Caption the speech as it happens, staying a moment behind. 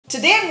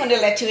Today I'm going to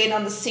let you in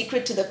on the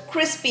secret to the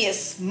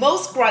crispiest,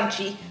 most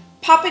crunchy,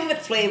 popping with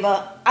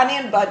flavor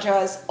onion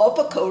bhajis or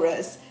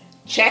pakoras.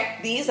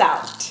 Check these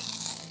out.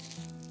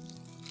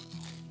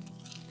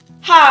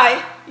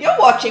 Hi, you're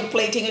watching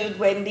Plating It with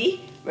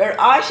Wendy, where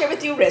I share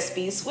with you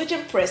recipes which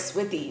impress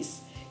with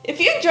ease. If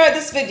you enjoyed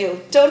this video,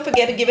 don't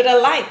forget to give it a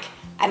like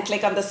and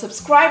click on the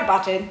subscribe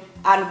button,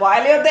 and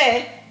while you're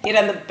there, hit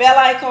on the bell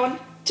icon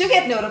to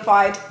get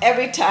notified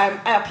every time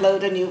I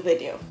upload a new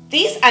video.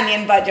 These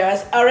onion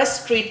bhajis are a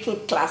street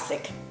food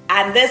classic,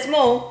 and there's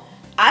more.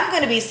 I'm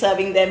going to be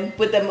serving them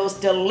with the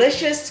most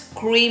delicious,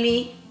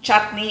 creamy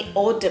chutney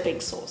or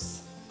dipping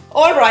sauce.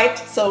 Alright,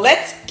 so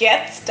let's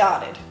get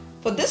started.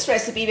 For this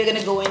recipe, we're going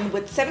to go in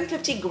with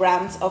 750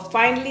 grams of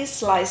finely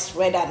sliced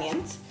red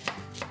onions,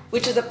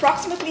 which is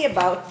approximately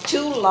about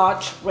 2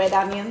 large red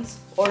onions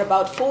or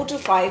about 4 to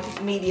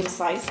 5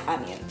 medium-sized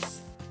onions.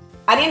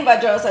 Onion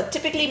bhajis are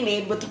typically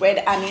made with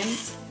red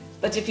onions,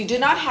 but if you do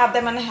not have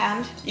them on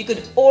hand, you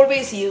could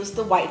always use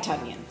the white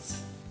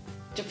onions.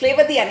 To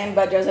flavor the onion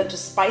bhajis and to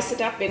spice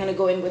it up, we're going to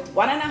go in with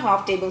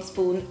 1.5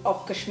 tablespoons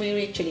of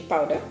Kashmiri chili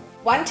powder,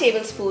 1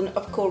 tablespoon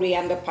of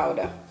coriander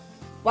powder,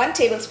 1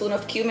 tablespoon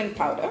of cumin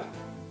powder,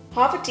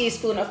 half a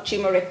teaspoon of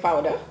turmeric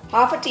powder,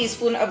 half a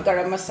teaspoon of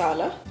garam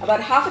masala,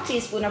 about half a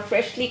teaspoon of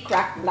freshly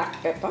cracked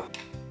black pepper.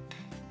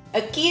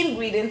 A key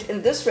ingredient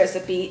in this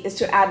recipe is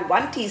to add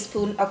 1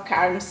 teaspoon of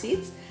carom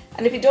seeds,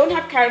 and if you don't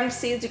have carom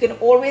seeds, you can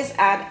always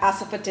add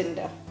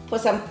asafoetida. For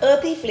some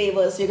earthy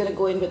flavors, you're going to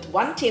go in with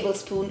 1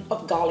 tablespoon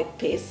of garlic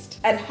paste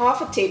and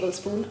half a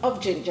tablespoon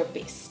of ginger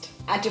paste.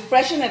 And to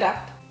freshen it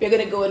up, we're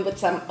going to go in with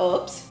some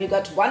herbs. We've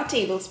got 1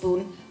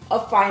 tablespoon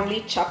of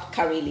finely chopped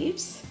curry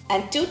leaves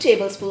and 2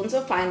 tablespoons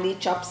of finely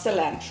chopped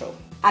cilantro.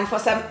 And for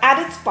some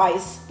added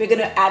spice, we're going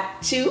to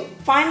add 2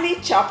 finely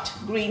chopped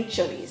green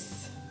chilies.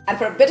 And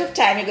for a bit of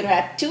time, you're going to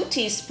add 2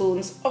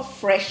 teaspoons of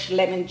fresh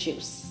lemon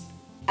juice.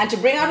 And to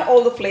bring out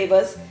all the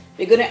flavors,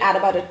 we're going to add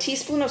about a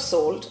teaspoon of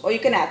salt, or you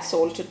can add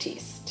salt to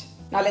taste.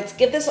 Now let's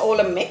give this all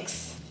a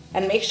mix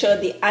and make sure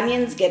the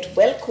onions get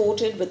well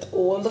coated with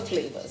all the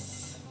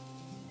flavors.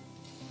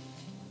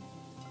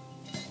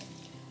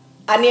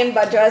 Onion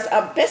bhajis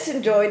are best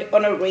enjoyed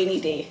on a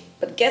rainy day,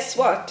 but guess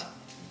what?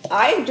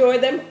 I enjoy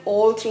them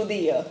all through the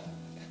year.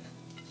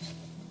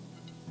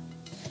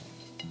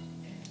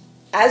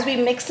 As we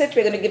mix it,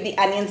 we're going to give the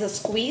onions a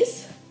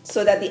squeeze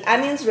so that the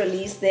onions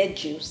release their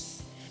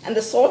juice. And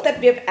the salt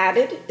that we have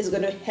added is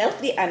going to help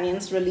the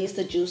onions release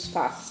the juice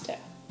faster.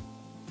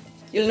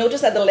 You'll notice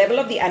that the level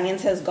of the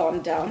onions has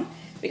gone down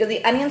because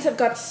the onions have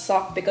got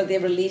soft because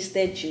they've released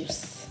their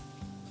juice.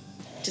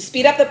 To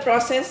speed up the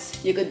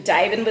process, you could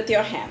dive in with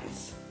your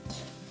hands.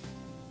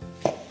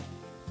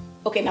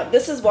 Okay, now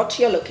this is what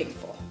you're looking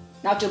for.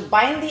 Now to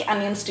bind the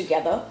onions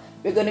together,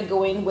 we're going to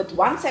go in with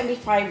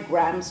 175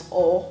 grams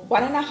or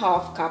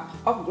 1.5 cup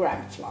of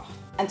gram flour.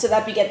 And so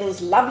that we get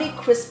those lovely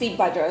crispy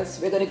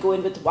bhajis, we're going to go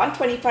in with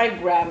 125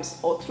 grams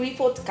or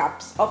 3/4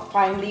 cups of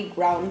finely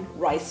ground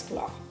rice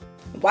flour.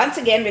 Once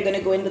again, we're going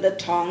to go in with the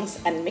tongs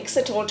and mix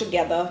it all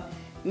together,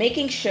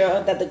 making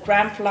sure that the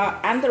gram flour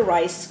and the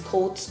rice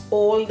coats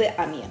all the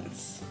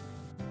onions.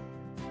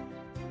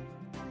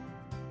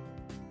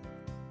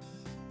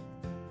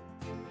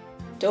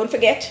 Don't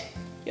forget,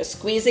 you're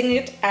squeezing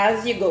it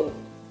as you go.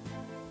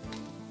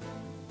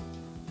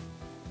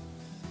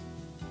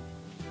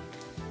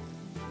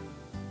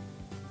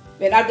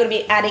 We're not going to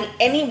be adding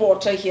any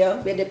water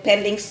here. We're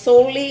depending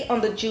solely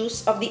on the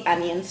juice of the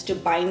onions to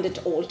bind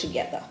it all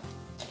together.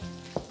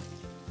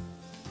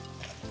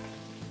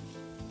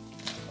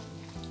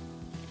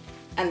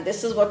 And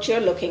this is what you're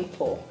looking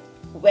for,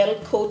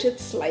 well-coated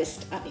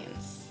sliced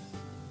onions.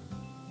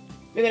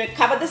 We're going to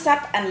cover this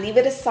up and leave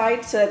it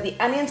aside so that the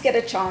onions get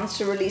a chance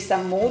to release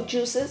some more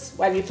juices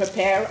while we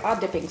prepare our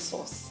dipping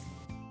sauce.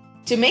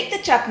 To make the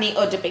chutney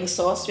or dipping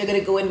sauce, we're going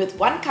to go in with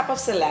 1 cup of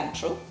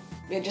cilantro.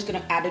 We're just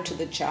going to add it to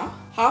the jar.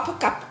 Half a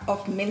cup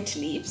of mint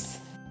leaves.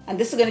 And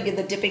this is going to give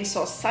the dipping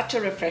sauce such a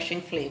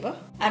refreshing flavor.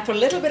 And for a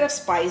little bit of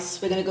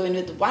spice, we're going to go in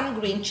with 1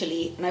 green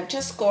chili. And I've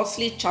just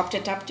coarsely chopped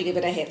it up to give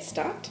it a head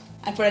start.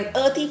 And for an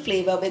earthy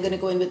flavor, we're going to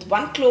go in with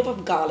 1 clove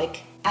of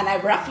garlic. And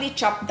I roughly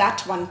chopped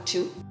that one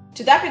too.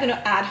 To that, we're going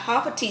to add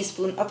half a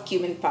teaspoon of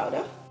cumin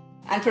powder.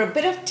 And for a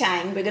bit of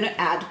tang, we're going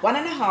to add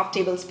 1.5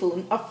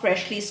 tablespoons of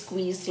freshly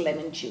squeezed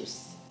lemon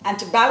juice. And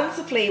to balance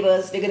the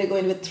flavors, we're going to go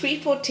in with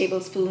 3/4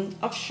 tablespoons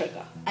of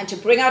sugar. And to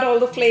bring out all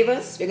the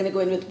flavors, we're going to go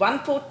in with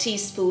 1/4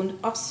 teaspoon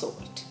of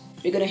salt.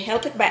 We're going to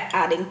help it by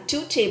adding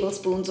 2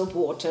 tablespoons of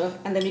water,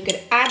 and then we can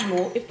add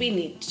more if we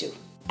need to.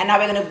 And now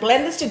we're going to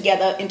blend this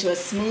together into a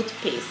smooth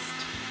paste.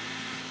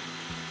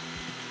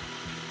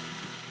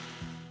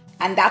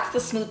 And that's the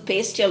smooth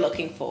paste you're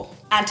looking for.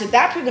 And to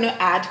that, we're going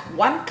to add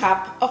 1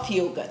 cup of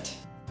yogurt.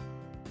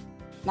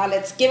 Now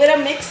let's give it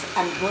a mix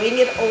and bring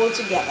it all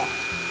together.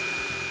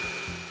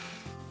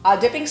 Our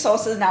dipping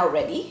sauce is now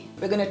ready.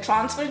 We're going to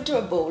transfer it into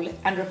a bowl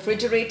and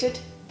refrigerate it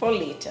for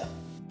later.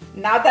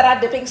 Now that our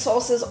dipping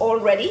sauce is all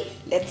ready,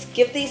 let's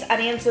give these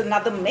onions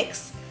another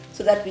mix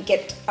so that we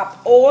get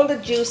up all the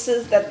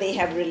juices that they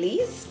have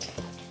released.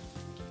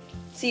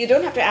 So you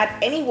don't have to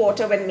add any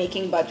water when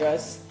making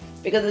bhajras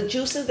because the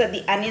juices that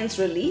the onions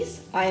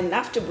release are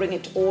enough to bring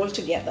it all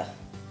together.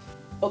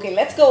 Okay,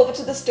 let's go over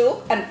to the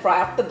stove and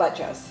fry up the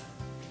bhajras.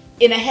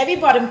 In a heavy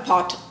bottom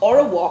pot or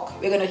a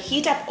wok, we're going to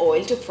heat up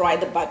oil to fry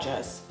the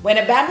bhajras. When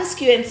a bamboo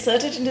skewer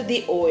inserted into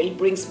the oil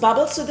brings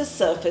bubbles to the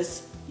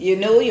surface, you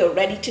know you're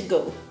ready to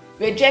go.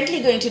 We're gently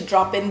going to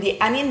drop in the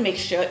onion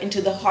mixture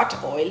into the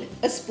hot oil,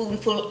 a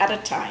spoonful at a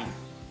time.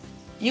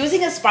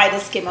 Using a spider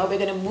skimmer, we're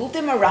going to move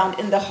them around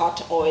in the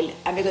hot oil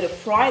and we're going to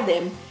fry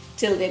them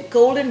till they're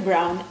golden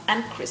brown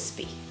and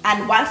crispy.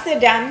 And once they're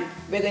done,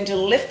 we're going to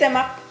lift them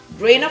up,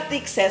 drain off the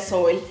excess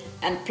oil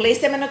and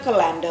place them in a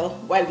colander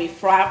while we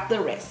fry up the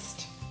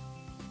rest.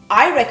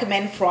 I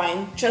recommend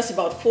frying just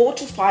about 4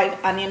 to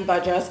 5 onion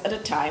bhajras at a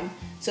time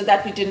so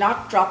that we do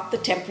not drop the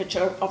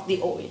temperature of the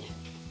oil.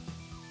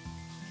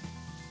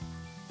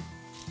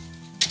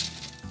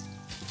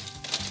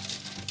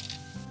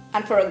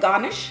 And for a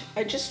garnish,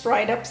 I just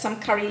fried up some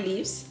curry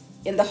leaves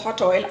in the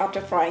hot oil after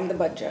frying the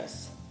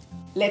bhajras.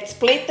 Let's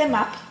plate them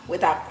up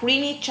with our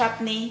creamy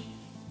chutney,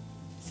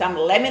 some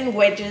lemon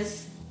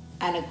wedges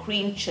and a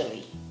green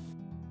chili.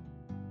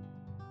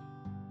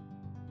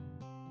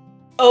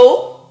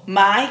 Oh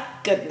my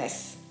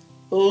goodness,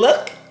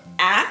 look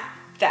at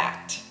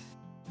that.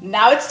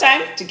 Now it's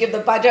time to give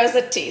the bhajras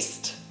a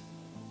taste.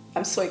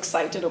 I'm so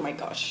excited, oh my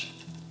gosh.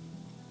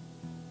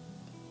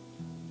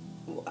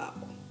 Wow.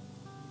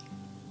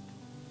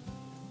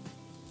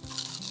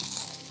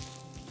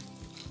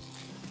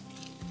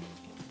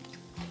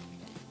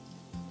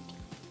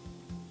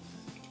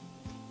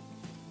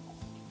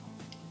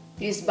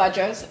 These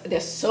bhajras, they're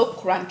so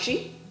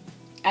crunchy.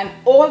 And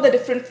all the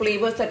different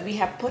flavors that we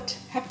have put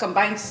have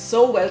combined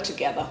so well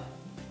together.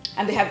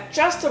 And they have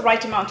just the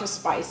right amount of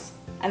spice.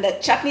 And the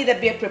chutney that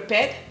we have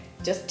prepared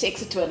just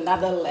takes it to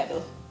another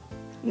level.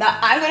 Now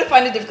I'm going to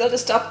find it difficult to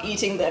stop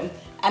eating them.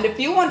 And if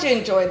you want to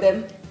enjoy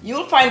them,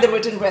 you'll find the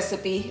written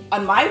recipe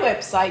on my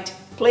website,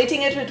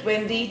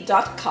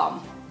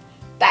 platingitwithwendy.com.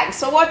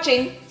 Thanks for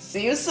watching.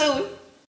 See you soon.